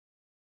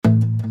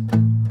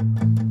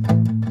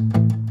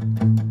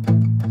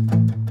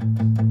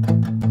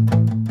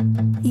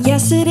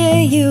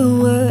Yesterday you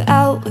were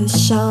out with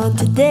Sean,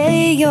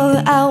 today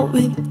you're out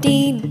with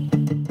Dean,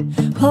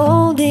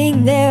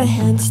 holding their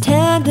hands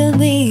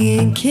tenderly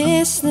and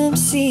kiss them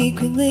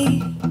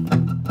secretly.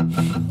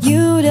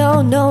 You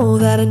don't know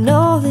that I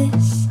know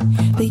this,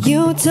 but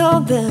you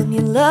told them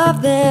you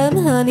love them,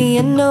 honey.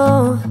 I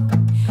know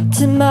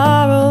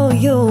tomorrow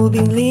you'll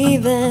be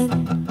leaving.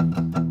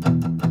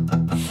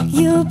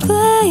 You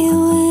play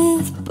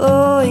with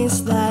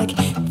boys like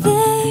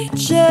they're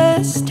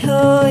just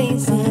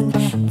toys, and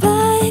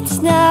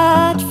that's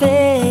not fair.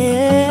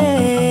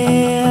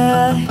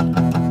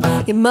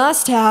 You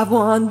must have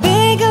one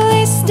big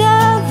list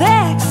of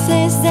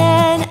X's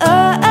and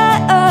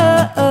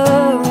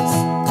O's.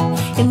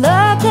 You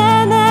love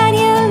them and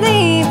you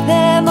leave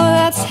them, well,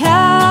 that's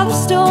how the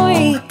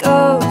story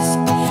goes.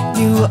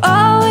 You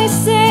always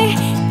say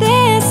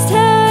this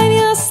time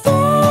you'll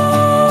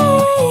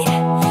stay,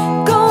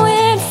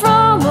 going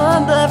from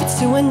one lover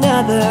to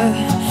another.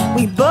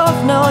 We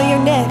both know your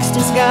next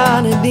is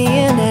gonna be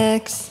an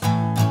ex.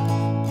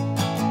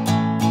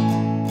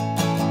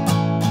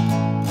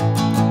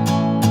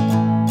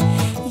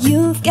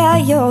 You've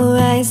got your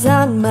eyes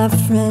on my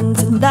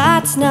friends, and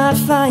that's not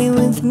fine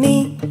with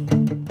me.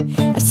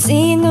 I've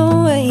seen the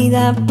way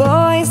that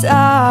boys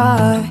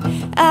are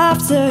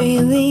after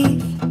you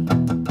leave.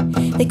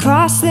 They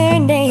cross their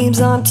names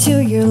onto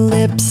your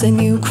lips, and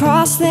you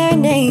cross their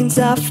names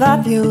off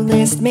of your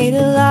list. Made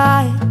a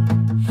lie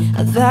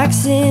of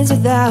X's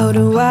without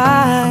a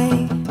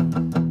Y.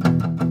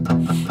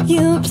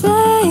 You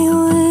play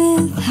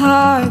with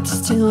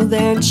hearts till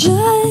they're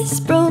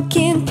just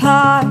broken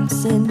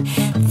parts, and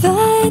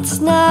that's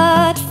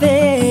not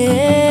fair.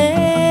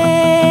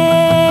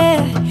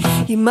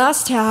 You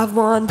must have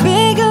one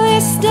big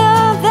list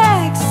of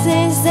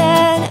X's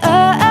and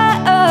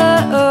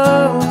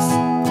O's.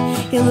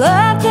 You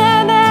love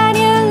them and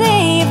you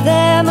leave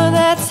them, well,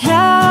 that's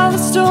how the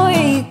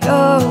story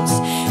goes.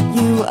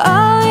 You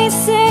always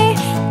say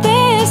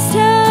this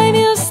time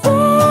you'll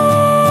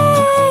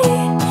stay,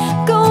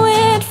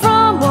 going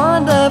from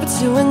one lover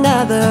to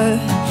another.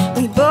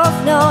 We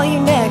both know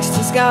your next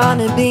is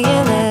gonna be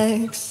an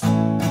ex.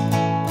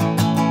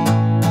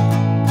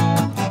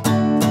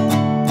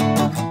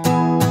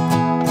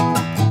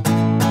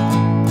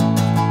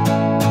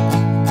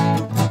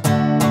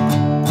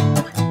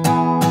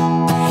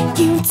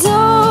 You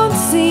don't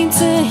seem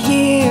to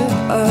hear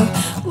a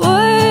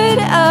word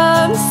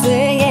I'm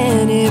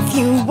saying. If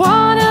you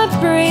wanna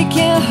break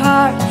your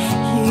heart,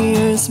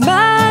 here's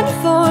mine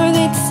for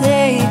the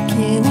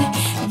taking.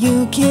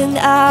 You can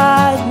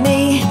add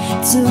me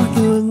to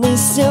your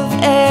list of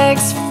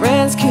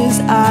ex-friends, 'cause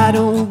I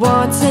don't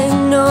want to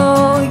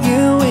know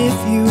you if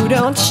you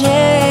don't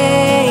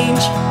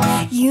change.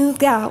 You've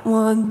got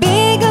one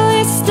big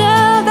list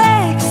of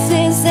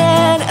X's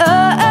and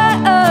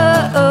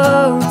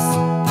O's.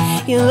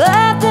 You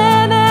love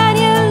them and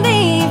you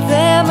leave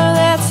them, well,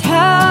 that's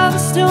how the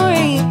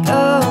story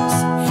goes.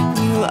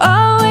 You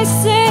always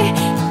say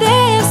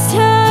this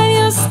time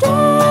you'll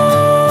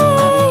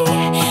stay,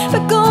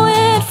 but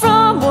going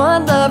from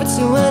one lover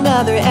to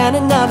another, and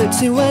another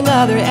to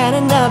another, and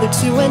another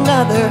to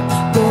another,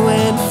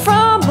 going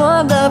from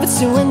one lover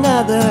to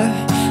another.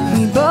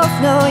 We both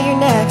know your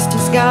next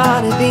is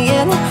gonna be